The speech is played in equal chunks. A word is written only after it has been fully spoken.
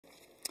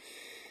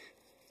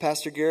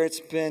Pastor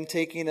Garrett's been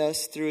taking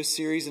us through a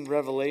series in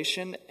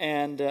Revelation,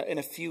 and in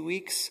a few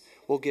weeks,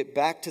 we'll get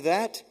back to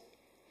that.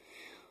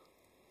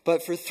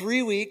 But for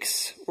 3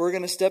 weeks, we're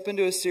going to step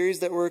into a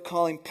series that we're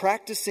calling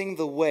Practicing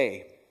the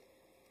Way.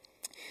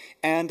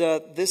 And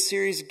this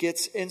series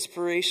gets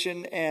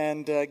inspiration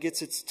and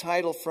gets its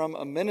title from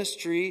a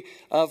ministry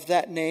of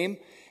that name.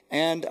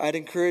 And I'd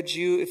encourage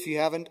you, if you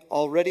haven't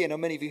already, I know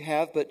many of you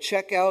have, but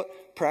check out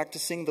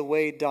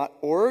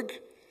practicingtheway.org.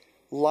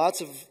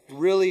 Lots of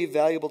really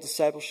valuable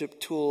discipleship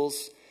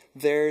tools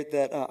there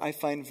that I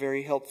find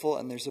very helpful.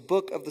 And there's a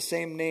book of the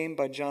same name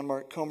by John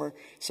Mark Comer.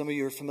 Some of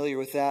you are familiar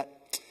with that.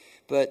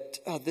 But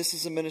this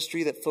is a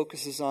ministry that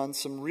focuses on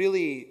some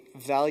really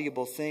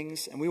valuable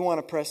things. And we want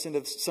to press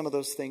into some of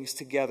those things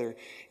together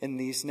in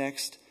these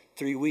next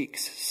 3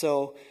 weeks.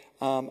 So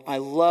I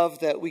love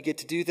that we get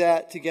to do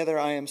that together.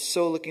 I am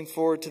so looking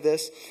forward to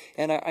this.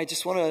 And I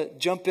just want to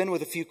jump in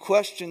with a few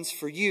questions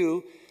for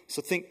you.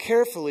 So think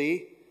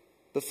carefully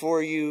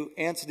before you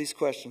answer these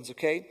questions,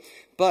 okay?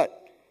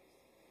 But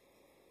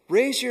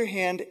raise your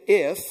hand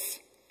if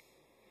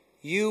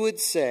you would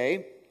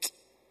say,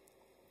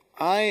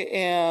 I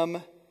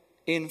am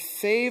in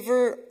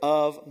favor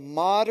of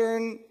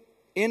modern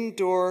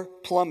indoor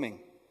plumbing.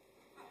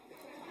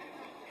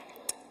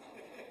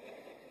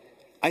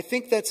 I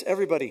think that's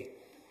everybody.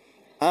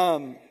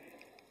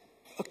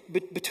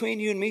 Between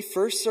you and me,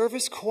 first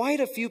service, quite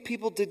a few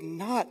people did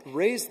not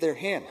raise their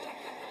hand.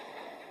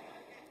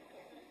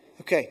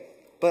 Okay.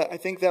 But I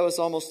think that was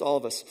almost all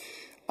of us.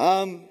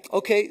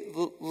 Okay,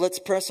 let's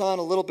press on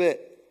a little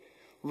bit.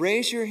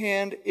 Raise your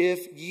hand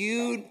if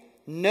you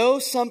know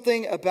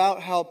something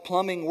about how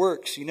plumbing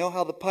works. You know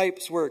how the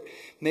pipes work.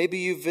 Maybe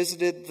you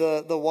visited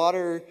the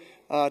water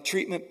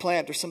treatment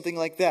plant or something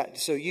like that.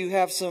 So you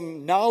have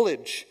some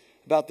knowledge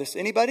about this.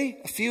 Anybody?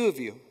 A few of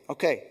you.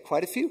 Okay,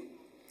 quite a few.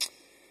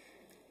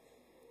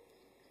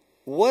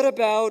 What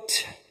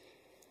about...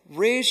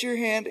 Raise your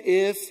hand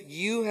if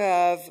you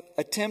have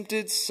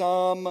attempted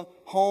some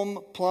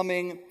home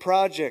plumbing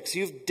projects.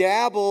 You've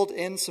dabbled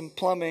in some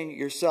plumbing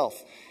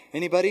yourself.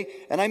 Anybody?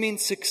 And I mean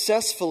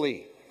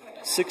successfully.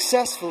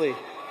 Successfully.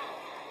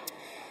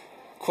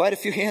 Quite a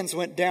few hands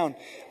went down.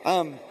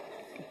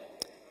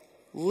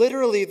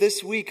 Literally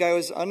this week I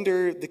was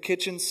under the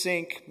kitchen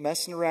sink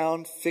messing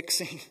around,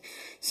 fixing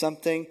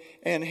something.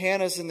 And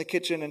Hannah's in the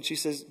kitchen and she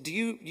says, "Do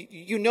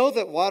you know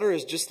that water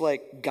is just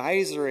like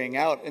geysering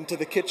out into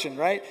the kitchen,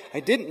 right?" I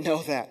didn't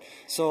know that.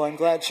 So I'm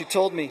glad she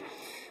told me.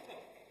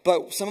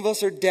 But some of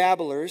us are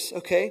dabblers,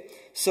 okay?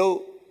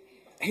 So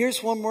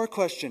here's one more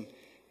question.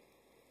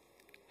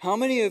 How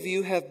many of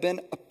you have been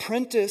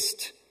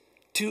apprenticed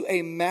to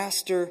a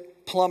master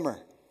plumber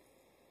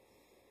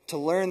to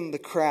learn the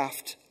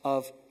craft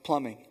of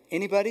plumbing?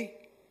 Anybody?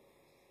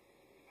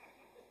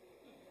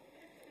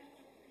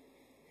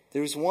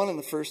 There was one in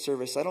the first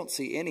service. I don't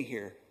see any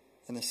here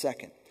in the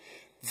second.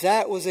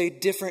 That was a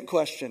different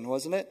question,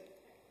 wasn't it?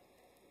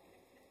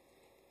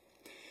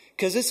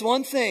 Because it's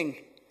one thing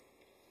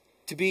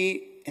to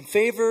be in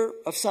favor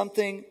of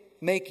something,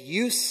 make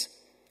use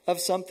of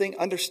something,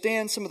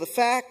 understand some of the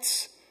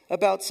facts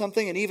about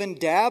something, and even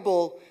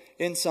dabble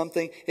in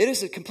something. It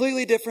is a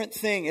completely different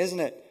thing, isn't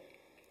it?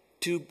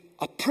 To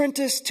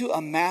apprentice to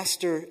a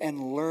master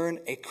and learn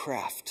a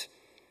craft.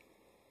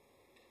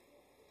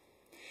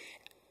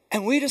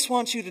 And we just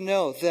want you to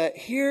know that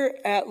here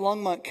at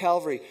Longmont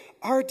Calvary,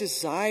 our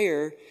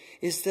desire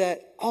is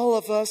that all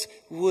of us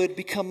would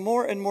become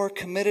more and more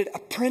committed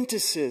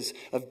apprentices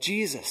of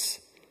Jesus.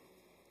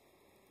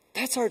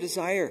 That's our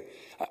desire.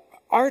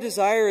 Our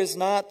desire is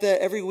not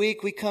that every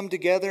week we come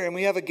together and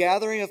we have a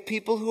gathering of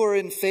people who are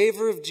in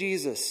favor of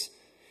Jesus,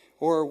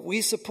 or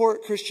we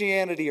support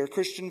Christianity or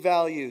Christian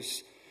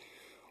values,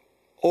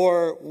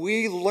 or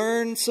we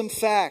learn some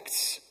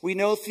facts. We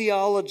know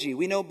theology.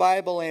 We know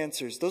Bible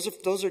answers.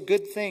 Those are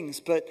good things,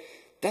 but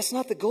that's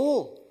not the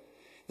goal.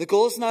 The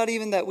goal is not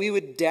even that we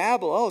would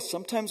dabble. Oh,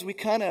 sometimes we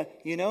kind of,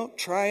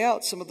 try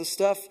out some of the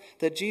stuff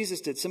that Jesus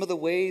did, some of the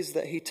ways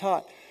that he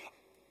taught.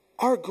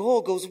 Our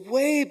goal goes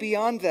way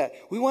beyond that.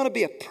 We want to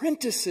be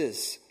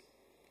apprentices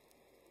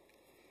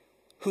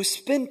who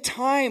spend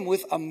time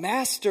with a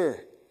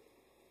master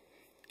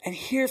and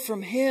hear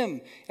from him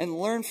and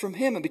learn from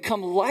him and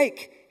become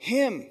like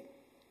him.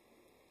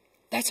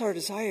 That's our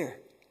desire.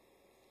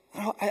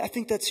 I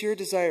think that's your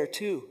desire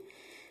too.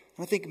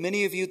 I think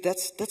many of you,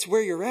 that's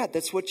where you're at.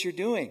 That's what you're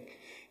doing.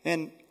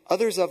 And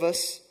others of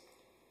us,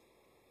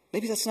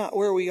 maybe that's not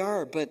where we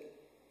are, but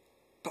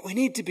we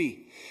need to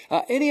be.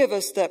 Any of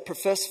us that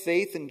profess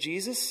faith in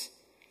Jesus,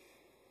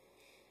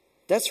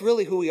 that's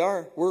really who we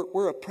are.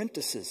 We're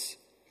apprentices.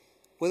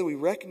 Whether we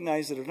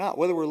recognize it or not,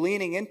 whether we're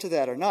leaning into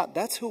that or not,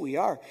 that's who we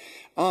are.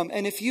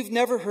 And if you've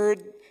never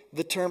heard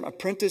the term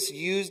apprentice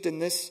used in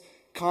this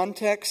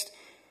context,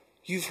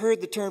 you've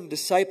heard the term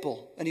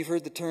disciple and you've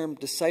heard the term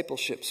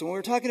discipleship. So when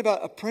we're talking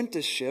about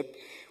apprenticeship,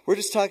 we're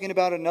just talking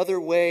about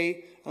another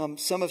way,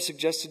 some have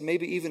suggested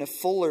maybe even a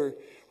fuller,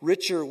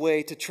 richer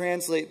way to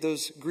translate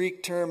those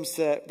Greek terms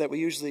that we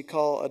usually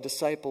call a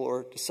disciple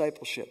or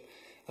discipleship.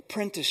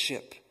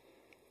 Apprenticeship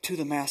to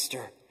the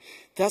master.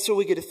 That's what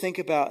we get to think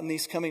about in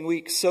these coming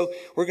weeks. So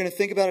we're going to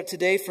think about it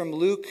today from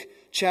Luke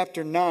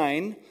chapter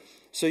 9.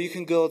 So you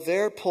can go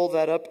there, pull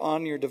that up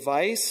on your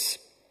device.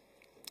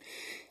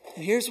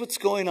 And here's what's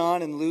going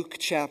on in Luke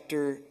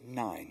chapter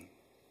 9.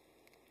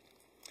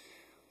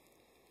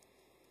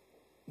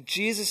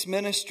 Jesus'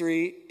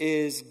 ministry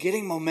is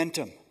getting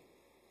momentum.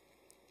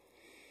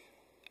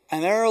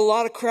 And there are a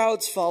lot of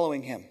crowds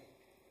following him.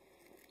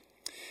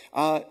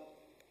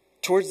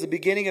 Towards the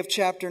beginning of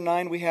chapter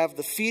 9, we have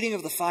the feeding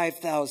of the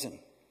 5,000.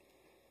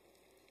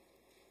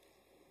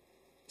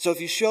 So if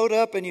you showed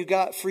up and you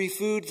got free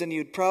food, then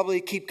you'd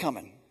probably keep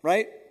coming,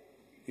 right?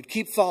 You'd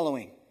keep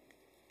following,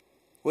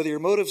 whether your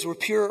motives were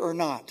pure or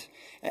not.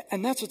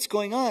 And that's what's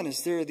going on,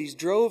 is there are these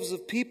droves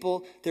of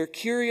people. They're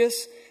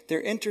curious,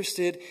 they're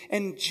interested,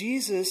 and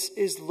Jesus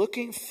is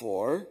looking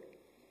for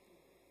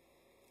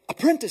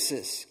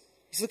apprentices.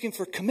 He's looking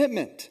for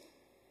commitment.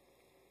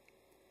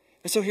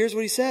 And so here's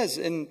what he says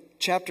in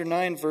chapter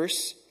 9,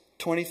 verse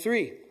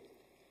 23.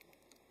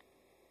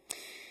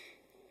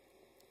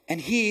 And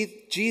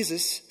he,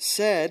 Jesus,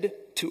 said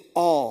to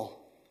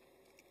all,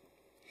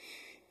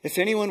 "If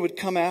anyone would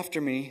come after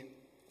me,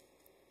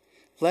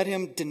 let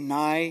him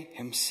deny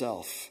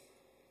himself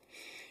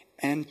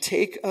and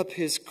take up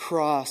his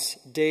cross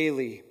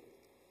daily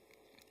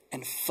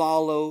and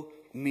follow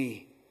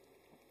me.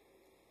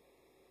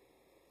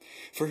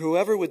 For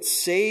whoever would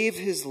save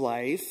his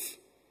life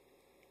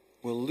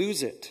will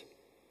lose it.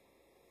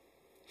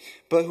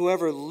 But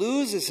whoever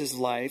loses his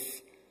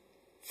life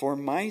for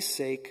my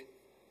sake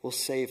will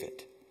save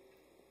it.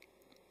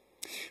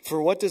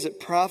 For what does it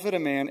profit a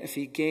man if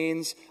he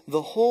gains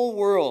the whole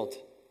world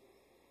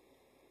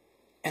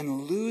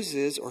and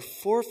loses or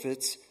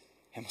forfeits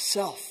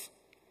himself?"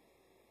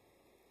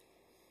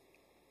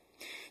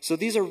 So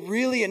these are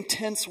really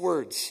intense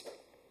words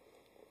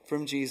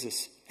from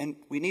Jesus. And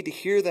we need to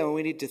hear them and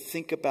we need to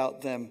think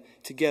about them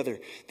together.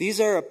 These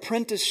are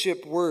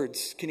apprenticeship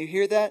words. Can you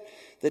hear that?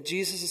 That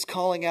Jesus is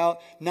calling out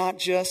not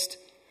just,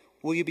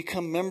 will you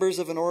become members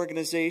of an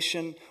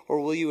organization or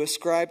will you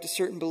ascribe to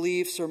certain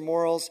beliefs or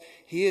morals?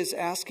 He is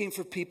asking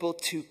for people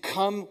to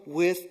come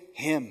with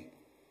him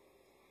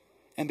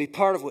and be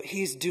part of what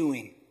he's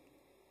doing.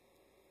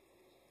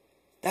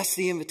 That's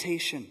the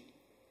invitation.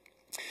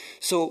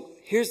 So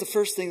here's the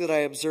first thing that I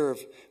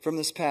observe from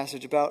this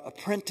passage about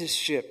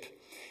apprenticeship.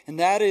 And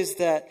that is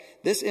that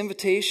this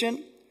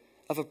invitation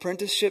of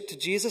apprenticeship to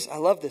Jesus, I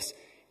love this.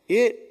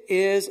 It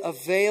is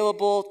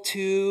available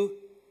to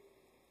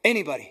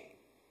anybody.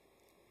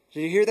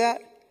 Did you hear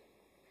that?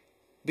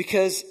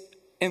 Because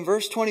in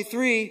verse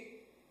 23,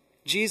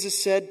 Jesus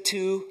said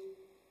to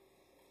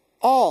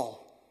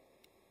all.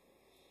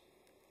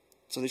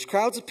 So there's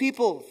crowds of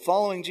people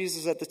following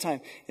Jesus at the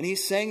time. And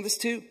he's saying this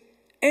to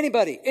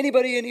anybody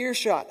in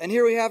earshot. And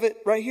here we have it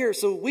right here,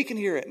 so we can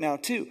hear it now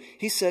too.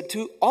 He said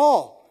to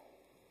all.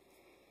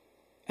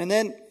 And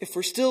then if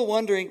we're still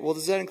wondering, well,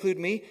 does that include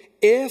me?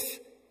 If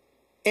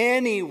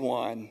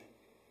anyone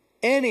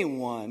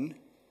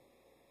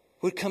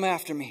would come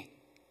after me.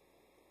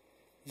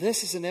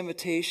 This is an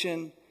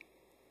invitation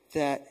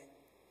that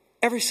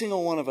every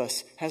single one of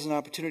us has an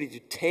opportunity to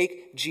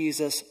take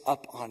Jesus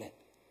up on it.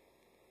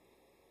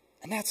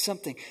 And that's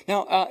something.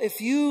 Now,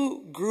 if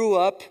you grew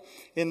up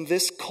in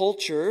this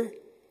culture,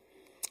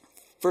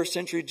 first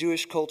century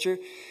Jewish culture,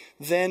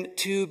 then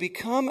to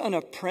become an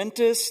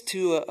apprentice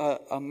to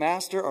a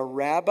master, a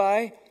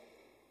rabbi,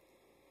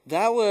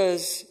 that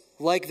was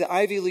like the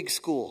Ivy League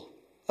school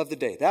of the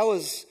day. That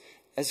was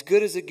as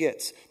good as it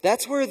gets.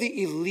 That's where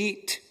the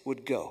elite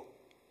would go.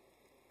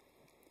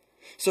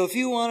 So if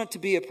you wanted to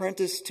be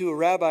apprenticed to a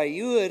rabbi,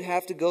 you would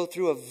have to go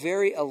through a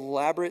very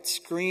elaborate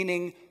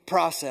screening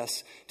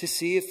process to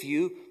see if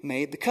you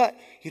made the cut.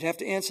 You'd have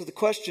to answer the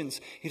questions.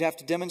 You'd have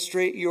to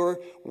demonstrate your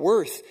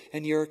worth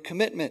and your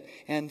commitment.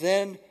 And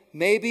then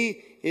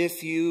maybe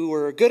if you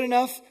were good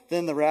enough,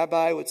 then the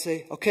rabbi would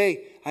say,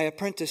 "Okay, I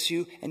apprentice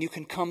you and you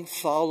can come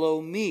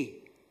follow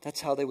me."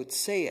 That's how they would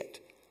say it.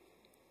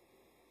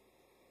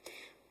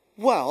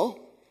 Well,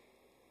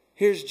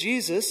 here's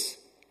Jesus,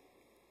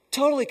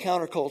 totally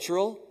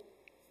countercultural,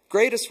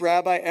 greatest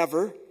rabbi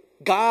ever,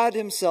 God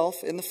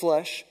himself in the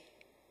flesh.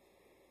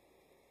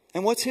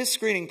 And what's his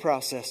screening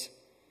process?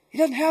 He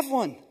doesn't have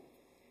one.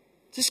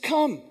 Just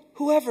come,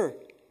 whoever.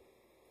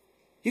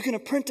 You can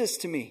apprentice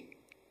to me.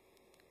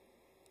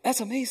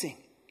 That's amazing.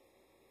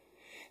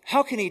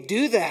 How can he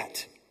do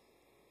that?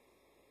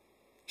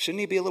 Shouldn't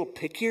he be a little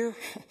pickier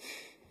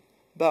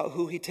about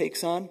who he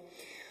takes on?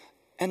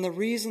 And the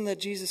reason that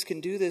Jesus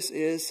can do this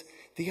is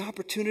the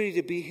opportunity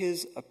to be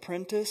his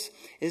apprentice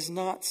is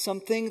not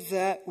something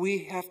that we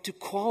have to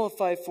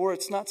qualify for.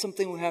 It's not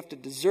something we have to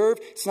deserve.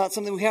 It's not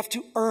something we have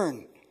to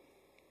earn.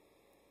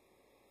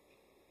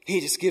 He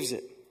just gives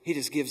it. He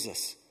just gives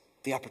us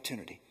the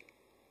opportunity.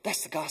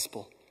 That's the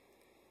gospel.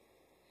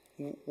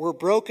 We're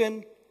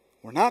broken.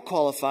 We're not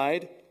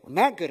qualified. We're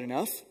not good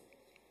enough.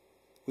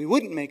 We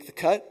wouldn't make the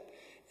cut.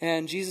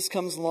 And Jesus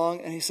comes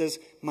along and he says,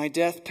 "My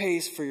death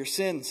pays for your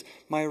sins.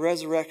 My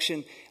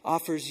resurrection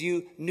offers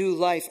you new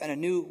life and a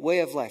new way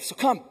of life. So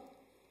come.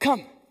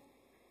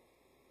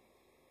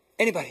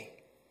 Anybody.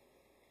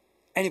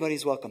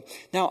 Anybody's welcome.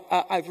 Now,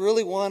 I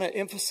really want to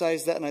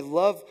emphasize that, and I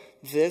love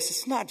this.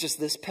 It's not just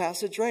this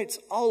passage, right? It's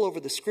all over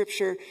the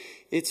scripture.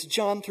 It's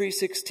John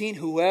 3:16.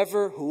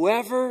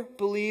 Whoever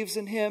believes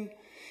in him.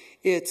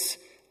 It's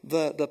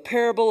the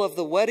parable of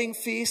the wedding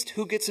feast.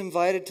 Who gets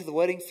invited to the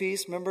wedding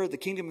feast? Remember, the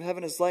kingdom of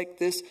heaven is like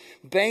this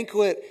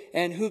banquet.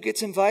 And who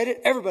gets invited?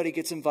 Everybody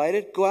gets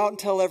invited. Go out and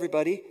tell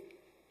everybody.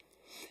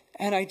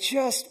 And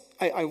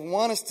I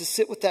want us to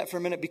sit with that for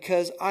a minute,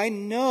 because I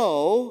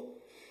know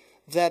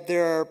that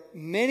there are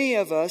many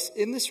of us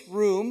in this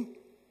room,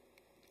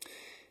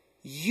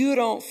 you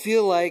don't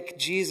feel like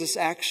Jesus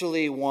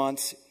actually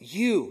wants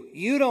you.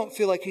 You don't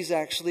feel like he's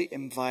actually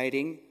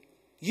inviting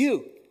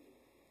you.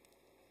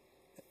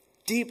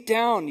 Deep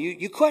down,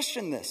 you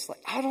question this.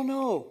 Like, I don't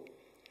know.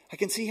 I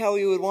can see how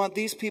he would want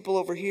these people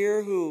over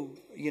here who,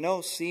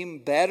 seem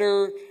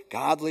better,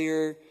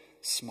 godlier,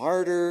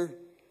 smarter,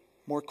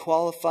 more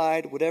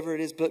qualified, whatever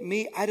it is. But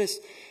me,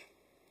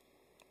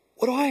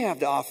 what do I have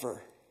to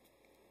offer?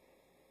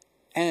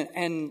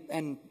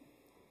 And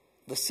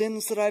the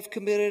sins that I've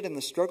committed and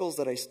the struggles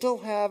that I still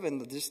have,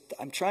 and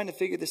I'm trying to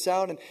figure this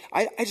out, and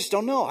I just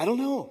don't know. I don't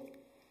know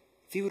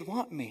if he would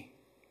want me.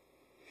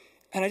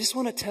 And I just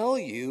want to tell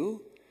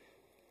you,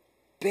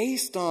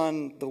 based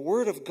on the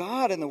Word of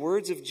God and the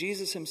words of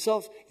Jesus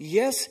himself,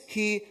 yes,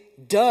 he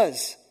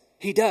does.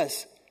 He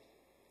does.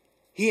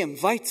 He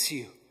invites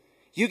you.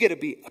 You get to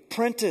be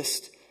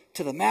apprenticed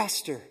to the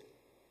Master.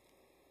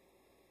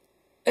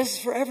 This is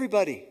for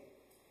everybody.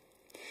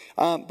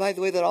 By the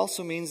way, that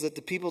also means that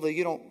the people that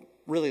you don't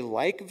really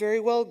like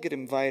very well get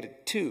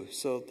invited too.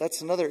 So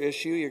that's another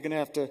issue you're going to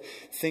have to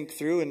think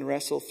through and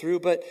wrestle through.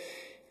 But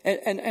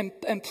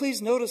and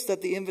please notice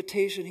that the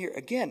invitation here,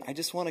 again, I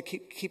just want to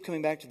keep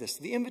coming back to this.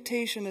 The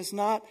invitation is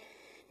not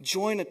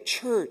join a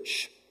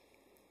church,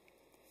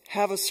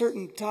 have a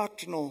certain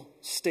doctrinal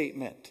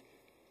statement,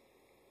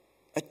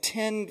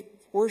 attend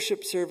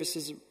worship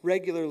services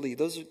regularly.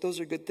 Those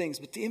are good things.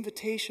 But the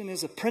invitation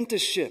is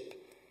apprenticeship.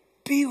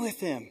 Be with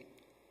him.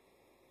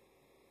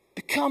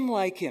 Become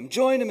like him.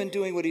 Join him in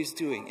doing what he's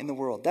doing in the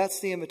world.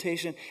 That's the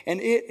invitation. And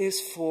it is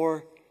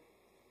for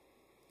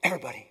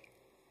everybody.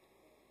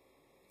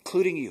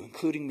 Including you,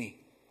 including me.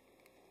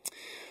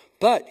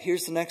 But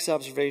here's the next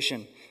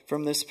observation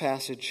from this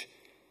passage.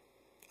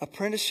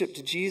 Apprenticeship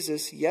to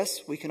Jesus,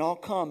 yes, we can all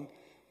come,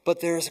 but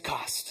there is a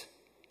cost.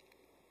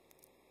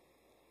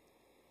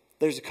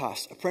 There's a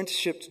cost.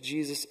 Apprenticeship to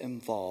Jesus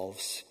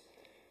involves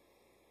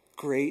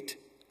great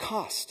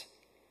cost.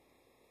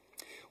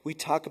 We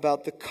talk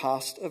about the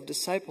cost of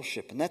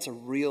discipleship, and that's a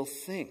real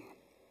thing.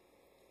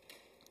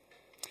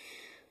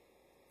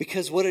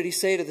 Because what did he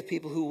say to the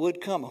people who would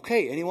come?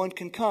 Okay, anyone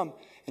can come.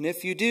 And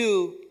if you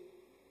do,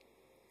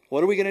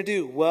 what are we going to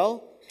do?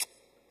 Well,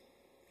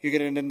 you're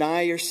going to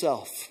deny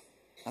yourself.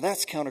 Now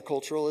that's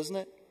countercultural, isn't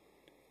it?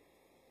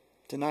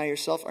 Deny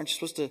yourself. Aren't you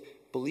supposed to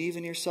believe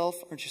in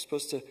yourself? Aren't you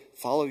supposed to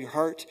follow your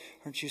heart?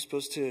 Aren't you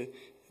supposed to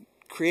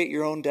create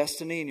your own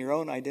destiny and your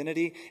own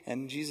identity?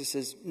 And Jesus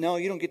says, no,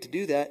 you don't get to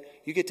do that.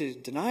 You get to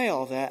deny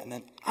all that, and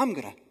then I'm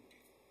going to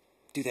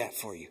do that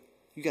for you.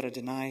 You got to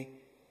deny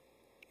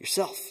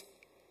yourself.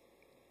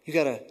 You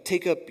got to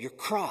take up your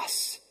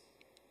cross.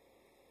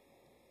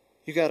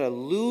 You got to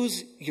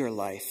lose your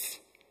life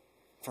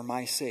for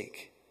my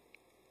sake.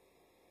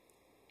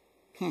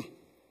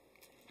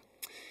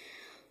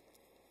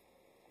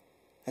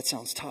 That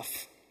sounds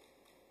tough.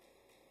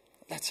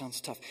 That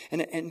sounds tough.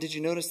 And did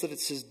you notice that it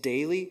says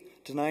daily?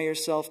 Deny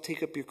yourself,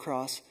 take up your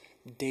cross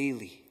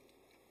daily.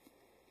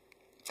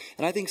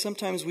 And I think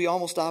sometimes we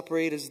almost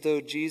operate as though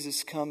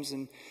Jesus comes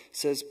and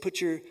says, put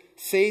your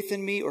faith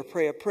in me, or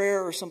pray a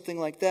prayer or something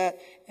like that,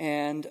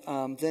 and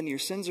then your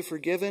sins are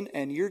forgiven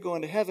and you're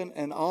going to heaven,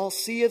 and I'll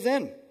see you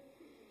then.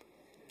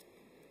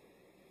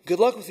 Good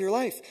luck with your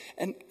life.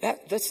 And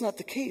that's not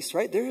the case,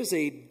 right? There is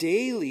a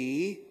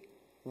daily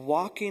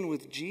walking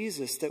with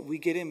Jesus that we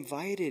get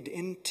invited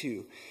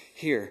into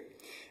here.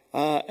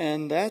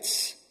 And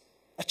that's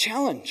a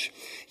challenge.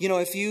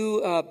 If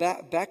you,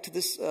 back to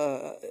this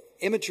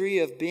imagery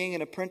of being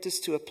an apprentice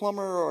to a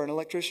plumber or an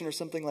electrician or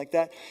something like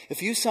that.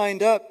 If you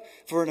signed up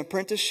for an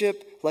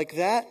apprenticeship like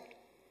that,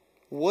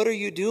 what are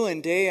you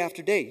doing day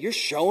after day? You're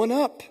showing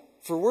up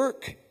for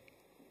work.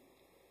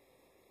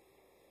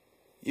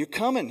 You're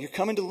coming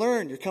to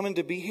learn. You're coming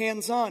to be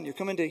hands-on. You're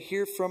coming to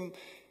hear from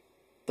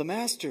the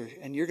Master,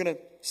 and you're going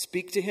to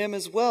speak to him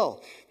as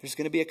well. There's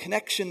going to be a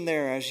connection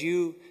there as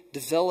you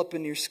develop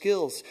in your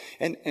skills.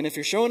 And if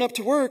you're showing up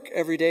to work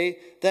every day,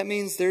 that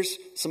means there's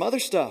some other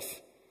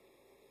stuff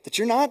that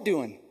you're not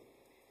doing,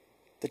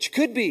 that you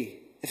could be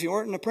if you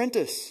weren't an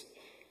apprentice.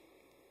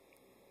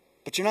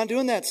 But you're not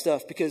doing that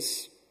stuff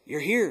because you're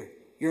here.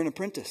 You're an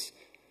apprentice.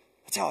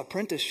 That's how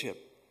apprenticeship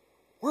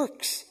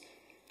works.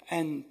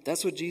 And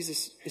that's what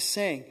Jesus is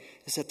saying,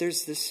 is that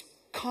there's this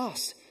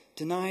cost.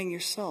 Denying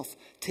yourself,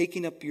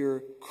 taking up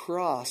your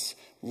cross,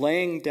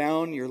 laying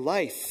down your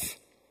life.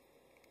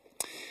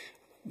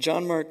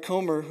 John Mark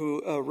Comer,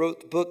 who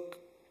wrote the book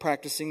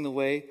Practicing the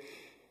Way,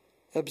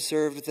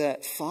 observed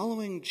that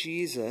following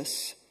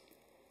Jesus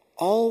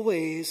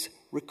always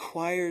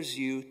requires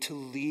you to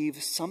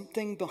leave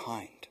something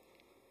behind.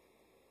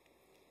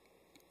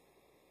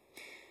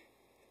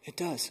 It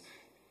does.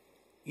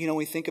 You know,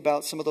 we think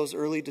about some of those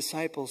early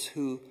disciples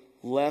who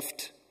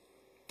left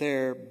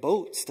their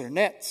boats, their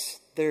nets,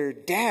 their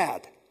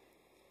dad,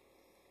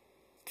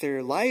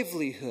 their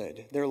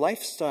livelihood, their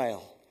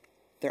lifestyle,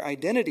 their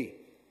identity.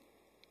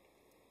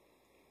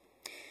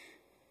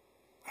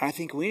 I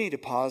think we need to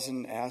pause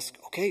and ask,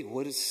 okay,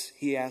 what is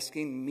he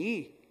asking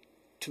me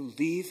to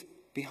leave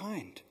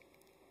behind?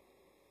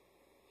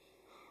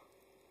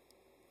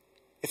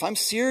 If I'm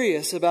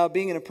serious about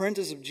being an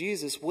apprentice of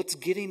Jesus, what's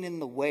getting in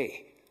the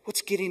way?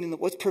 What's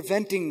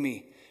preventing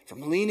me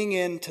from leaning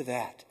into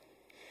that?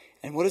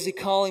 And what is he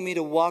calling me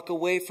to walk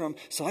away from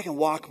so I can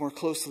walk more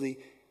closely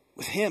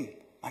with him,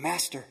 my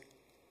master?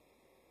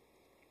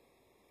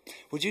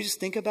 Would you just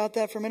think about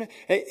that for a minute?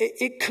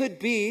 It could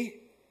be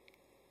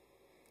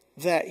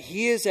that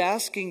he is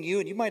asking you,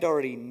 and you might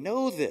already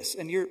know this,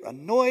 and you're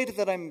annoyed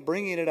that I'm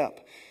bringing it up.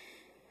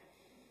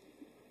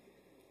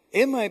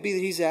 It might be that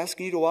he's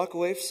asking you to walk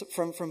away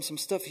from some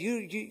stuff.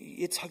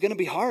 It's going to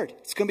be hard.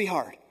 It's going to be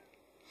hard.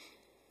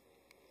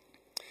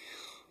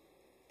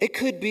 It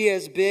could be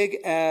as big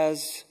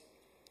as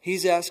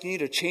he's asking you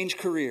to change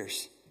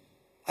careers.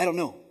 I don't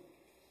know.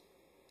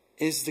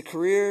 Is the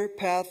career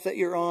path that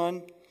you're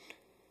on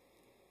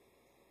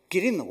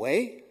getting in the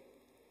way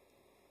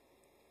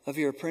of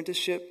your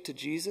apprenticeship to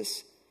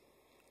Jesus?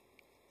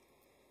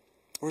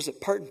 Or is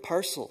it part and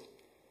parcel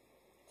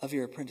of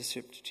your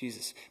apprenticeship to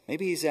Jesus?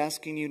 Maybe he's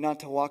asking you not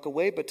to walk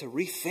away, but to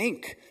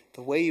rethink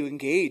the way you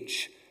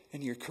engage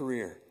in your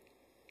career.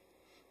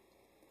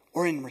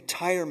 Or in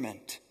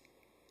retirement.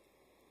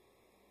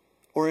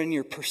 Or in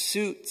your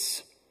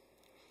pursuits.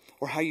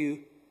 Or how you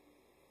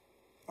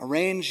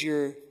arrange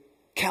your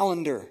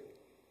calendar.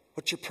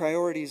 What your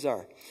priorities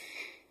are.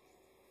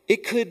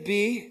 It could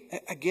be,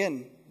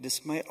 again,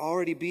 this might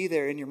already be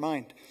there in your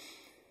mind.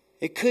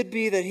 It could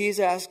be that he's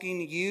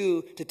asking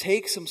you to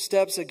take some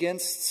steps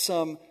against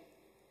some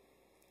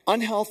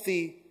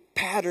unhealthy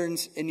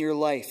patterns in your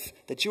life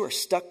that you are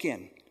stuck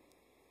in.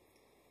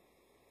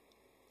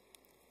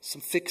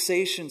 Some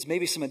fixations,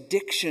 maybe some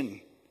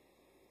addiction.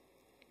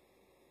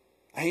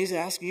 And he's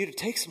asking you to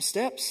take some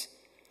steps.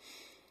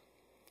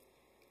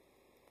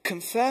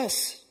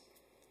 Confess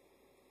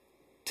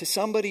to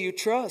somebody you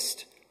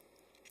trust.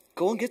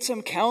 Go and get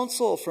some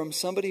counsel from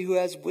somebody who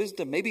has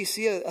wisdom. Maybe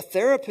see a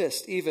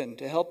therapist even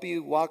to help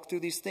you walk through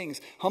these things.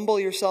 Humble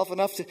yourself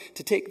enough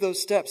to take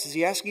those steps. Is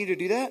he asking you to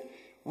do that?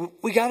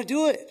 We got to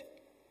do it.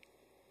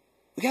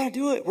 We got to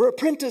do it. We're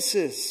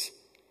apprentices.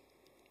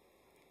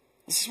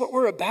 This is what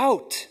we're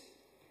about.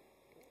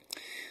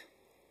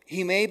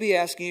 He may be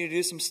asking you to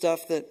do some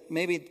stuff that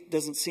maybe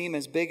doesn't seem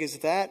as big as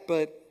that,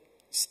 but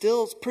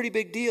still it's a pretty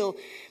big deal.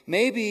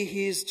 Maybe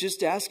he's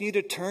just asking you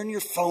to turn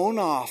your phone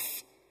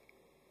off.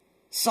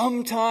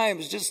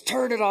 Sometimes just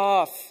turn it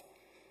off.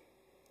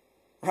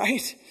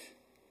 Right?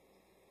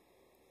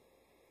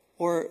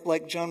 Or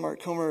like John Mark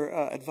Comer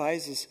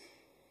advises,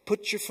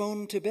 put your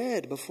phone to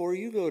bed before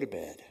you go to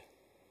bed.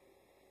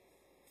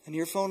 And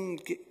your phone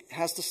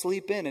has to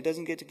sleep in. It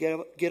doesn't get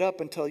to get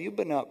up until you've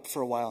been up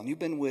for a while and you've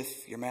been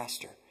with your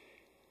master.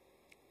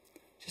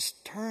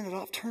 Just turn it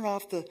off. Turn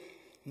off the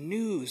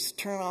news.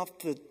 Turn off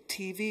the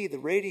TV, the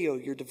radio,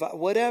 your device,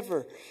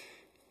 whatever.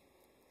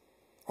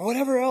 Or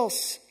whatever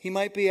else he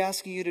might be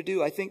asking you to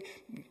do. I think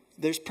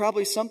there's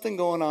probably something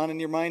going on in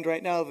your mind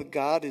right now that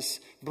God is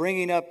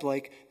bringing up,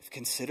 like,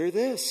 consider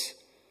this.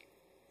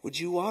 Would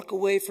you walk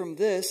away from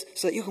this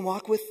so that you can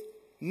walk with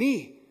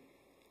me?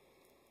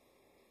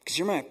 Because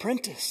you're my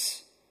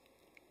apprentice.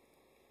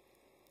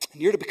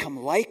 And you're to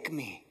become like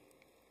me.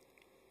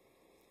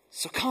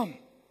 So come,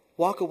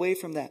 walk away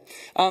from that.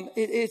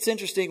 It's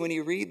interesting when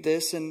you read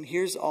this, and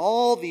here's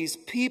all these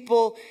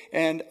people,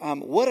 and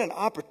what an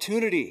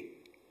opportunity.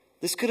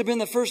 This could have been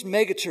the first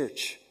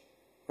megachurch,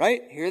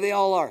 right? Here they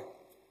all are.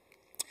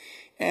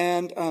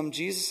 And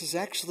Jesus is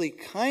actually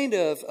kind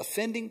of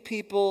offending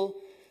people,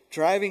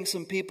 driving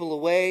some people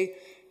away.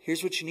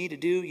 Here's what you need to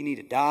do. You need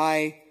to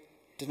die,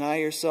 deny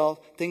yourself,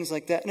 things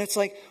like that. And it's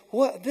like,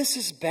 what? This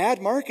is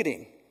bad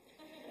marketing.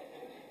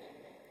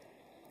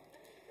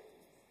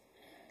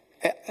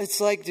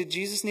 It's like, did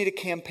Jesus need a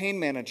campaign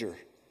manager,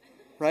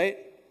 right?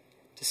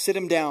 To sit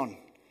him down.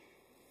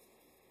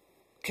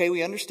 Okay,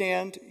 we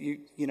understand,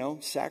 you know,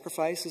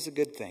 sacrifice is a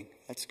good thing.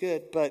 That's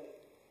good,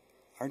 but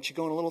aren't you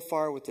going a little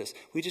far with this?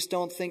 We just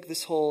don't think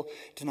this whole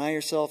deny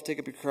yourself, take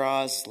up your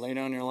cross, lay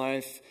down your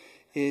life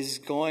is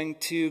going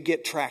to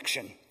get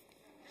traction.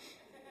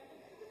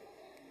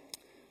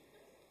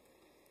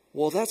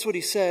 Well, that's what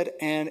he said,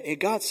 and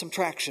it got some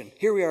traction.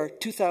 Here we are,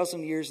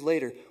 2,000 years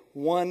later,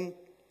 one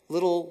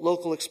little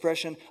local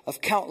expression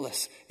of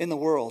countless in the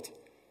world,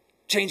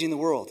 changing the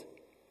world,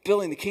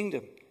 building the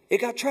kingdom. It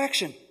got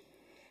traction.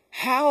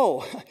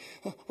 How?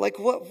 Like,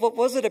 what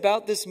was it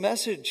about this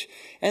message?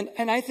 And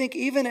I think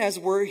even as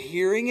we're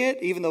hearing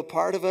it, even though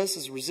part of us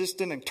is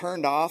resistant and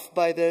turned off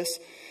by this,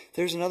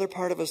 there's another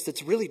part of us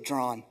that's really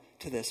drawn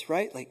to this,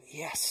 right? Like,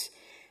 yes,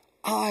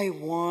 I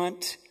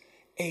want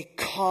a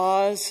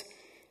cause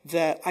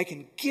that I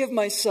can give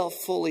myself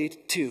fully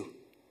to.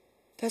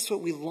 That's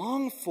what we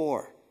long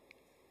for,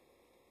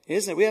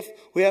 isn't it?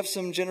 We have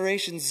some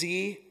Generation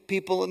Z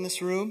people in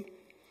this room.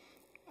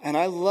 And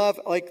I love,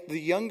 like, the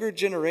younger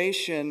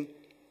generation,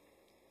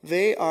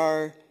 they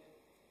are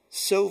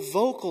so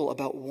vocal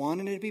about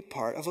wanting to be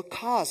part of a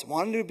cause,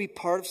 wanting to be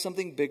part of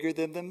something bigger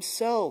than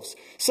themselves,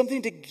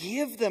 something to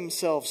give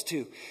themselves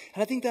to.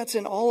 And I think that's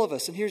in all of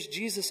us. And here's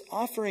Jesus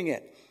offering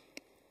it.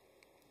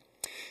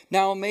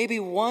 Now, maybe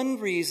one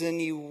reason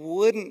you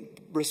wouldn't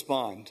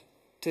respond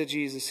to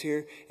Jesus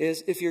here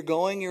is if you're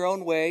going your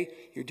own way,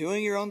 you're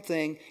doing your own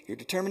thing, you're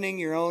determining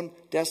your own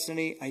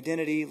destiny,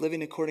 identity,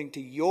 living according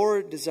to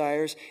your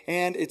desires,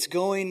 and it's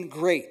going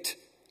great.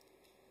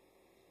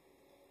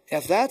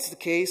 If that's the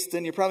case,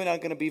 then you're probably not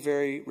going to be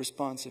very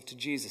responsive to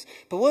Jesus.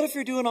 But what if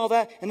you're doing all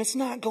that and it's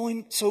not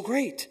going so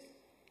great?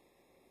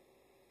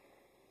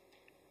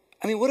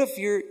 I mean, what if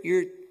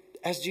you're,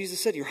 as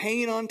Jesus said, you're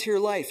hanging on to your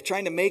life,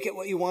 trying to make it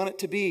what you want it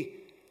to be.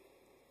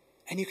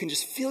 And you can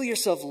just feel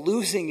yourself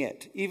losing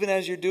it, even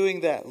as you're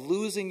doing that,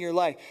 losing your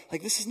life.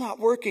 Like, this is not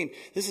working.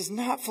 This is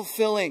not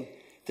fulfilling.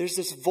 There's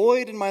this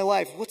void in my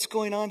life. What's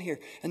going on here?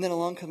 And then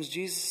along comes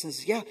Jesus and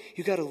says, yeah,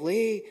 you got to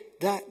lay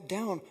that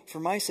down for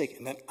my sake.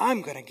 And then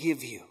I'm going to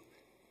give you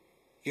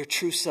your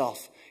true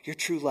self, your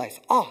true life.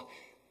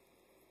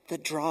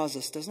 That draws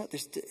us, doesn't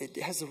it?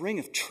 It has a ring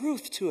of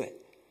truth to it.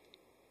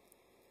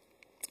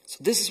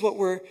 So this is what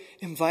we're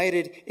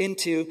invited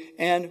into,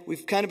 and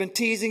we've kind of been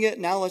teasing it.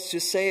 Now let's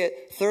just say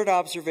it. Third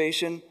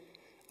observation,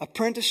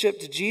 apprenticeship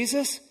to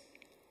Jesus.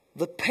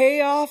 The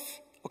payoff,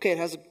 okay, it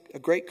has a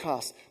great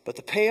cost, but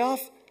the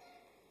payoff,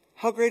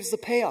 how great is the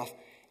payoff?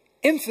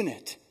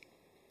 Infinite.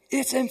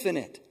 It's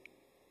infinite.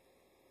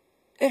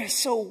 It is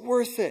so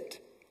worth it.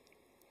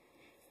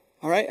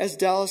 All right, as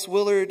Dallas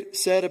Willard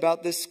said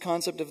about this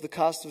concept of the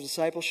cost of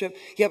discipleship,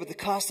 yeah, but the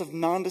cost of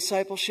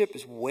non-discipleship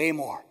is way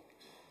more.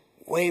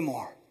 Way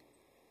more.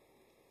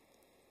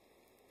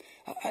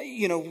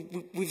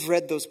 We've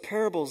read those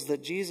parables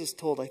that Jesus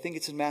told. I think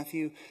it's in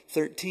Matthew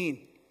 13.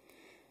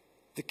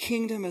 The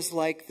kingdom is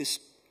like this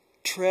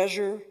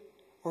treasure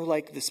or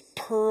like this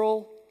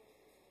pearl.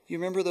 You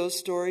remember those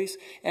stories?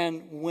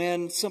 And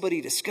when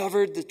somebody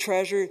discovered the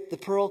treasure, the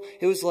pearl,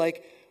 it was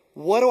like,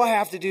 what do I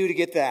have to do to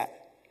get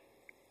that?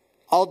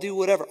 I'll do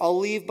whatever. I'll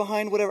leave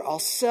behind whatever. I'll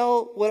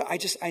sell what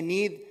I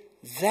need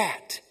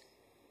that.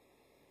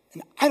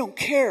 And I don't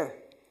care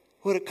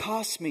what it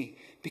costs me,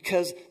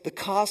 because the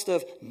cost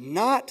of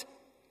not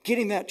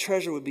getting that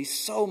treasure would be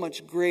so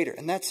much greater.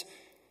 And that's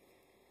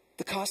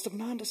the cost of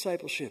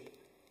non-discipleship.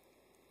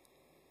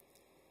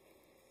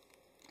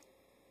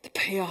 The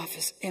payoff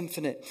is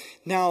infinite.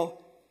 Now,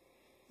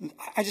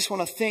 I just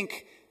want to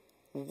think,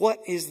 what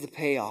is the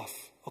payoff?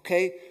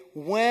 Okay?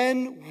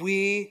 When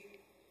we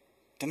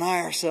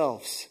deny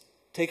ourselves,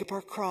 take up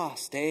our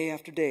cross day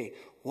after day,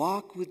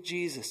 walk with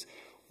Jesus,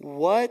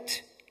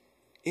 what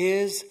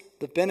is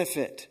the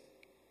benefit?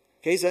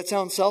 Okay, does that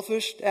sound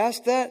selfish to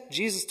ask that?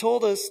 Jesus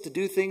told us to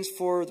do things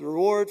for the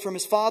reward from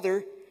his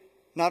Father,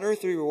 not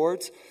earthly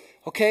rewards.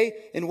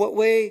 Okay, in what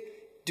way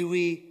do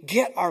we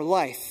get our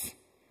life?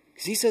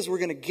 Because he says we're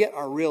going to get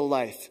our real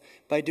life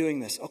by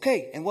doing this.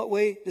 Okay, in what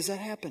way does that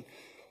happen?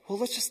 Well,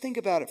 let's just think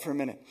about it for a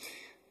minute.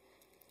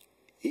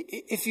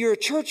 If you're a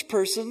church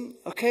person,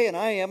 okay, and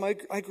I am,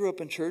 I grew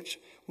up in church,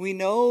 we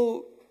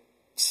know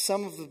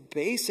some of the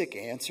basic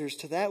answers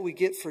to that. We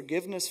get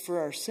forgiveness for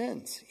our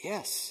sins.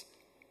 Yes.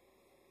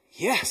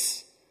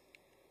 Yes,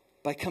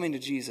 by coming to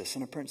Jesus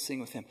and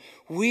apprenticing with him.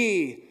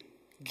 We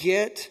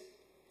get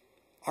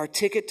our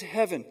ticket to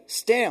heaven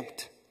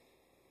stamped.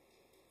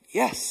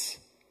 Yes.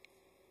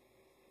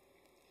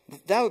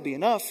 That would be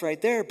enough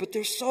right there, but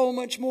there's so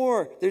much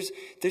more. There's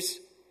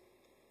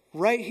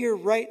right here,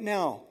 right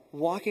now,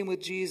 walking with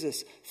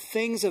Jesus,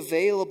 things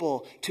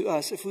available to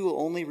us if we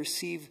will only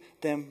receive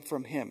them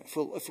from him.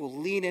 If we'll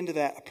lean into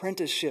that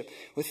apprenticeship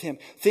with him.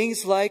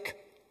 Things like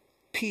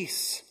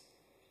peace.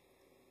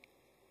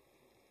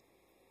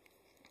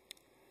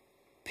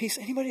 Peace.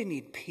 Anybody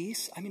need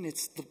peace? I mean,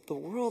 the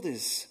world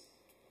is,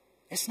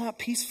 it's not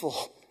peaceful.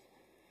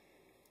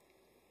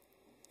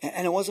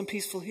 And it wasn't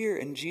peaceful here.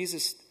 And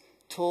Jesus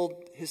told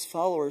his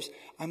followers,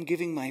 I'm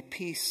giving my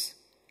peace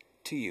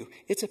to you.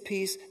 It's a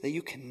peace that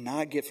you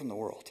cannot get from the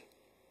world.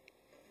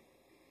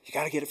 You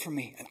got to get it from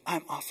me, and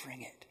I'm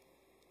offering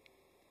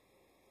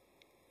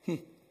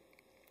it.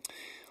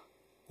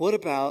 What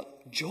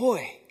about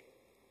joy?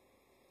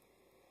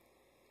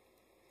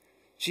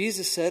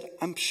 Jesus said,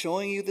 I'm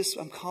showing you this,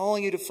 I'm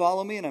calling you to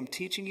follow me, and I'm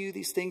teaching you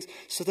these things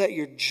so that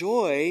your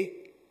joy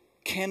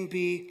can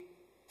be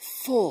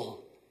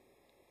full.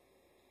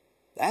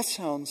 That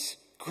sounds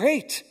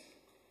great.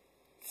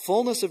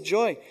 Fullness of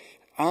joy.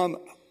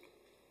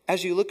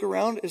 As you look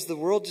around, is the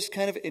world just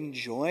kind of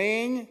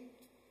enjoying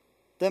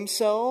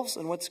themselves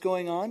and what's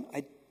going on?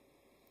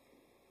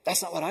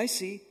 That's not what I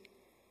see.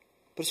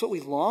 But it's what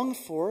we long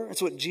for.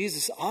 It's what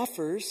Jesus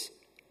offers.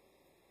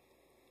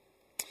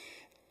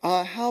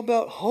 How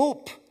about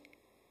hope?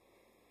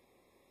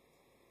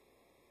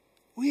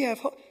 We have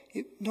hope.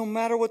 no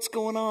matter what's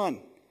going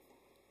on,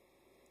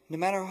 no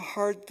matter how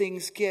hard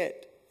things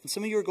get, and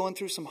some of you are going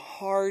through some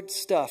hard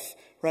stuff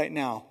right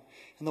now,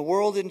 and the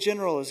world in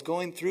general is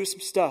going through some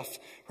stuff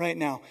right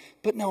now,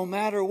 but no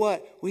matter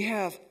what, we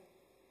have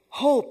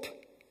hope.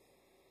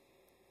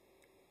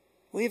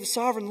 We have a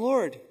sovereign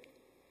Lord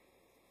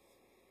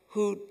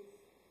who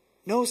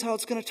knows how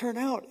it's going to turn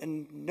out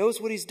and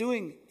knows what he's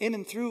doing in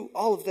and through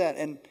all of that.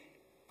 And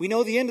we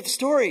know the end of the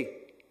story.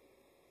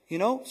 You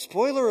know,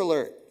 spoiler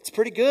alert. It's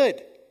pretty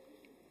good.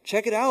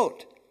 Check it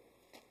out.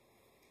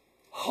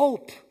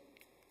 Hope.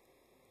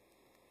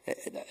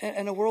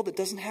 And a world that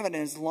doesn't have it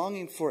and is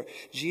longing for it,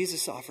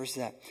 Jesus offers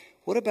that.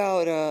 What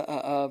about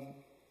a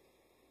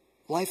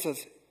life of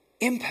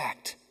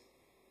impact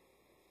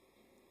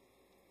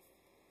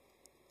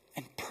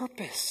and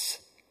purpose?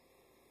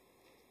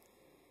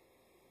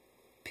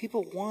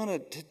 People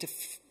want to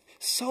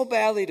so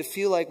badly to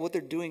feel like what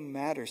they're doing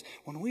matters.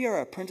 When we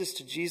are apprenticed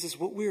to Jesus,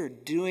 what we are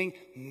doing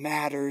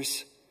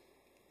matters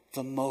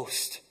the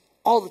most.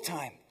 All the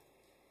time.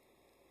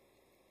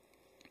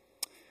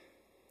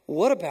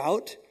 What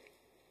about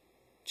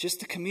just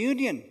the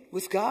communion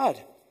with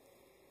God?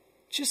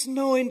 Just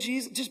knowing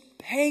Jesus, just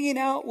hanging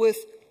out with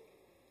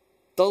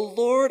the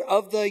Lord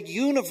of the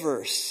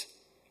universe.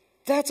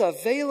 That's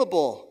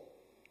available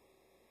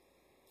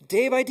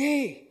day by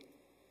day.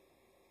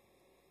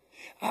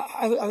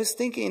 I was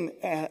thinking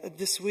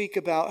this week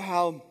about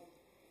how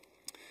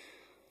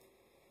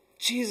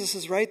Jesus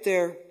is right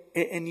there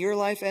in your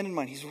life and in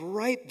mine. He's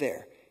right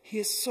there. He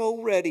is so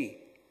ready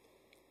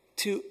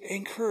to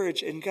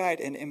encourage and guide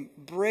and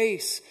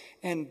embrace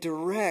and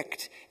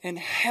direct and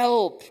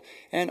help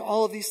and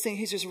all of these things.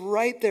 He's just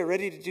right there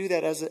ready to do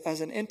that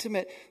as an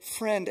intimate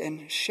friend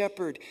and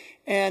shepherd.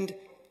 And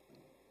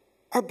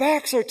our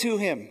backs are to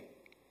him.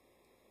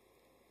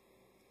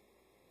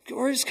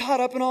 We're just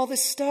caught up in all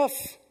this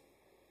stuff.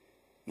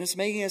 And it's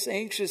making us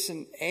anxious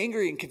and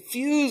angry and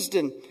confused.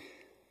 And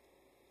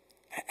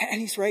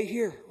he's right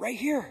here, right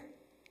here.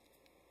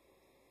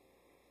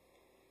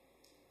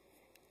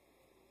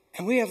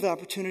 And we have the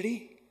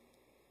opportunity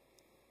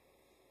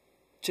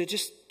to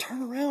just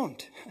turn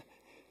around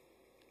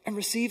and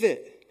receive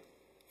it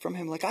from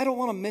him. Like, I don't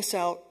want to miss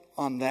out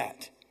on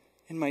that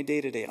in my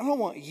day-to-day. I don't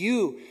want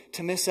you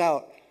to miss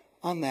out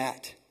on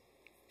that.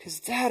 Because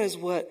that is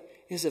what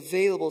is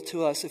available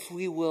to us if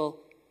we will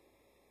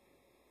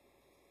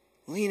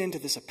lean into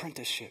this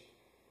apprenticeship.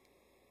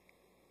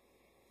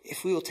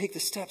 If we will take the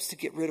steps to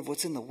get rid of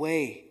what's in the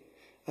way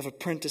of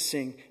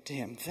apprenticing to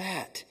him.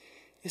 That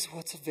is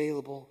what's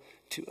available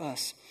to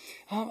us.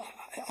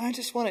 I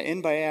just want to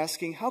end by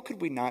asking, how could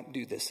we not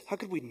do this? How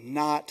could we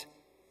not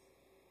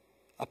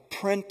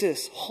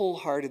apprentice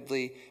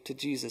wholeheartedly to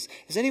Jesus?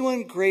 Is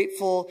anyone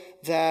grateful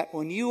that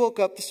when you woke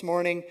up this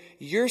morning,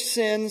 your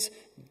sins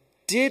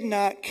did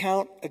not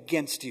count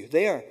against you?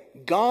 They are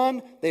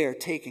gone. They are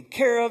taken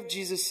care of.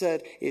 Jesus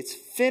said, it's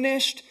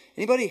finished.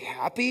 Anybody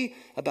happy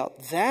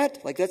about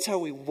that? Like, that's how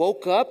we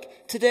woke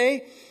up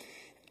today?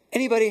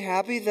 Anybody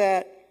happy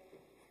that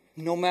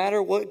no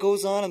matter what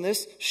goes on in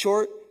this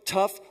short,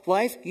 tough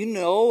life, you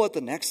know what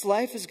the next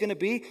life is going to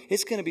be?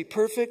 It's going to be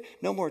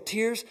perfect. No more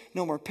tears,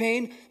 no more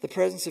pain. The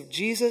presence of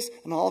Jesus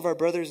and all of our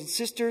brothers and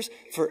sisters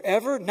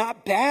forever.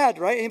 Not bad,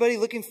 right? Anybody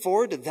looking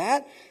forward to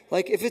that?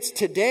 Like, if it's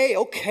today,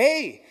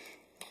 okay.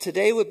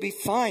 Today would be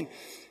fine.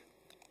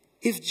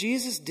 If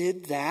Jesus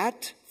did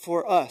that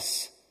for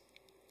us,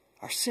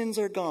 our sins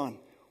are gone.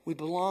 We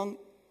belong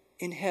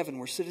in heaven.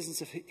 We're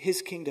citizens of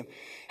his kingdom.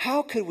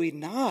 How could we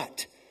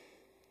not,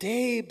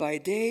 day by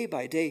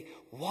day,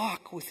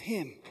 walk with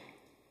him,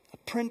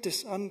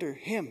 apprentice under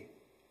him?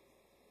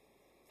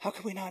 How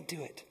could we not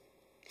do it?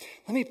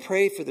 Let me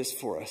pray for this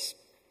for us.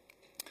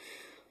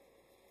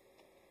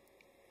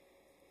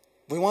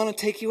 We want to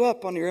take you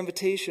up on your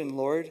invitation,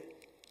 Lord.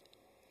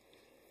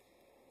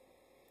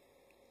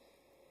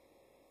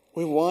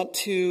 We want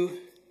to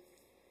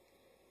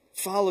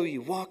follow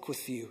you, walk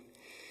with you.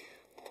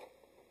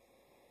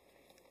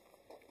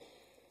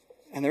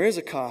 And there is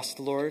a cost,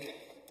 Lord,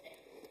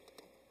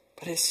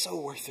 but it's so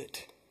worth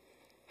it.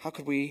 How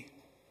could we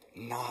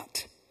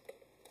not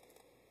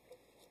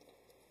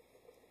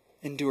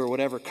endure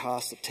whatever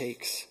cost it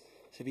takes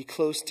to be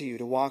close to you,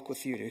 to walk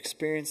with you, to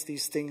experience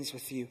these things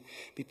with you,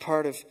 be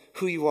part of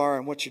who you are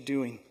and what you're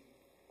doing?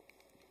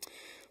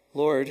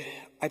 Lord,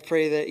 I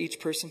pray that each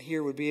person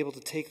here would be able to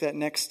take that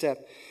next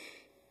step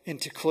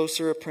into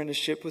closer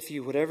apprenticeship with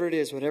you. Whatever it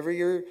is, whatever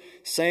you're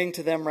saying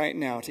to them right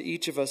now, to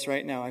each of us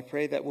right now, I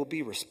pray that we'll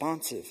be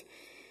responsive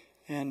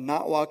and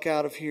not walk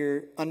out of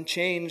here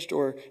unchanged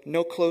or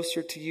no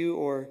closer to you.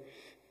 Or,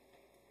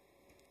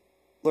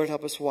 Lord,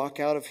 help us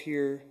walk out of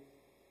here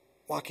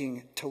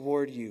walking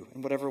toward you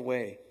in whatever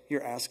way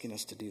you're asking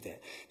us to do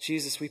that.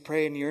 Jesus, we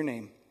pray in your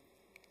name.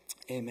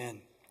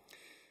 Amen.